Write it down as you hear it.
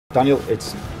Daniel,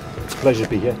 it's a pleasure to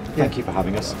be here. Thank you for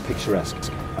having us.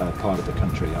 Picturesque part of the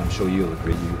country. I'm sure you'll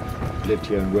agree. You lived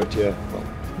here and worked here, well,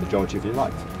 the majority of your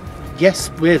life. Yes,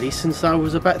 really, since I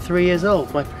was about 3 years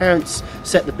old. My parents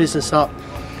set the business up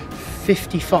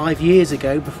 55 years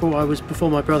ago, before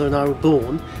my brother and I were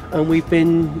born, and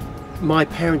my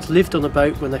parents lived on a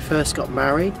boat when they first got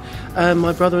married, and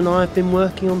my brother and I have been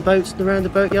working on boats and around the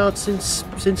boatyard since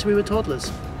we were toddlers,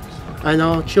 and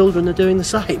our children are doing the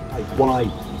same.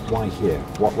 Why here?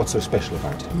 What's so special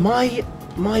about it?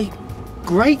 My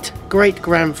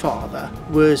great-great-grandfather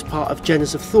was part of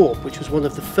Jenners of Thorpe, which was one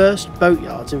of the first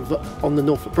boatyards on the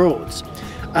Norfolk Broads,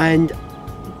 and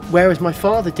whereas my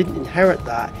father didn't inherit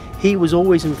that, he was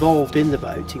always involved in the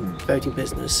boating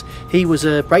business. He was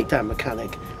a breakdown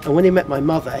mechanic, and when he met my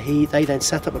mother, they then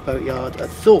set up a boatyard at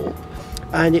Thorpe,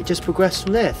 and it just progressed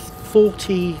from there.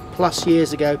 40 plus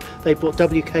years ago, they bought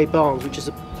WK Barnes, which is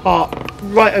a part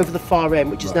right over the far end,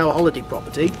 which is now a holiday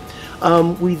property.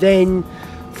 We then,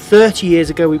 30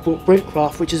 years ago, we bought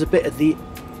Brinkcraft, which is a bit at the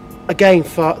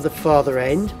farther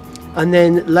end, and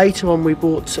then later on we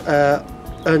bought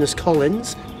Ernest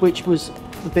Collins, which was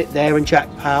a bit there, and Jack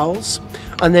Powell's,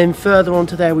 and then further on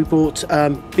to there we bought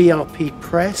BRP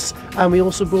Press, and we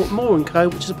also bought Moore & Co,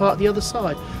 which is a part of the other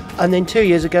side. And then 2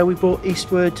 years ago we bought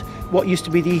Eastward, what used to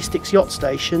be the Eastix Yacht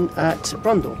Station at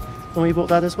Brundall, and we bought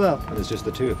that as well. And there's just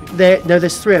the two of you?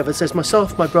 There's three of us. There's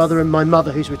myself, my brother, and my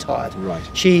mother, who's retired. Right.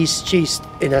 She's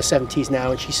in her 70s now,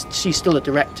 and she's still a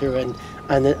director, and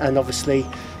obviously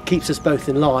keeps us both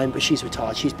in line, but she's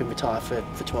retired. She's been retired for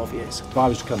 12 years. If I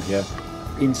was to come here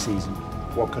in season,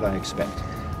 what could I expect?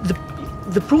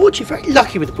 The Broads, you're very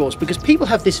lucky with the Broads, because people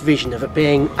have this vision of it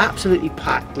being absolutely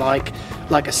packed like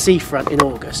a seafront in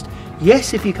August.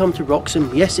 Yes, if you come to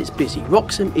Wroxham, yes, it's busy.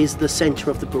 Wroxham is the centre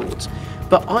of the Broads.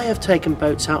 But I have taken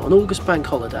boats out on August bank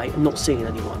holiday and not seen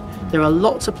anyone. There are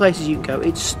lots of places you can go.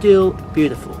 It's still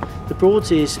beautiful. The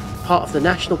Broads is part of the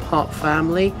National Park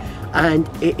family, and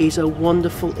it is a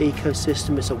wonderful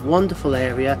ecosystem. It's a wonderful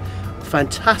area.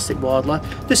 Fantastic wildlife.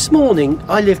 This morning,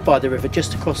 I live by the river,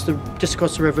 just across the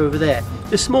river over there.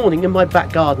 This morning, in my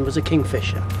back garden was a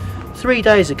kingfisher. 3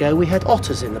 days ago, we had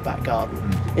otters in the back garden,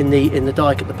 in the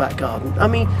dike at the back garden. I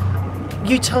mean,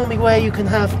 you tell me where you can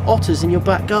have otters in your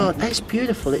back garden. It's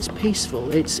beautiful. It's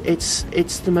peaceful. It's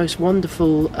the most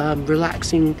wonderful,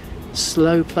 relaxing,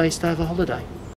 slow place to have a holiday.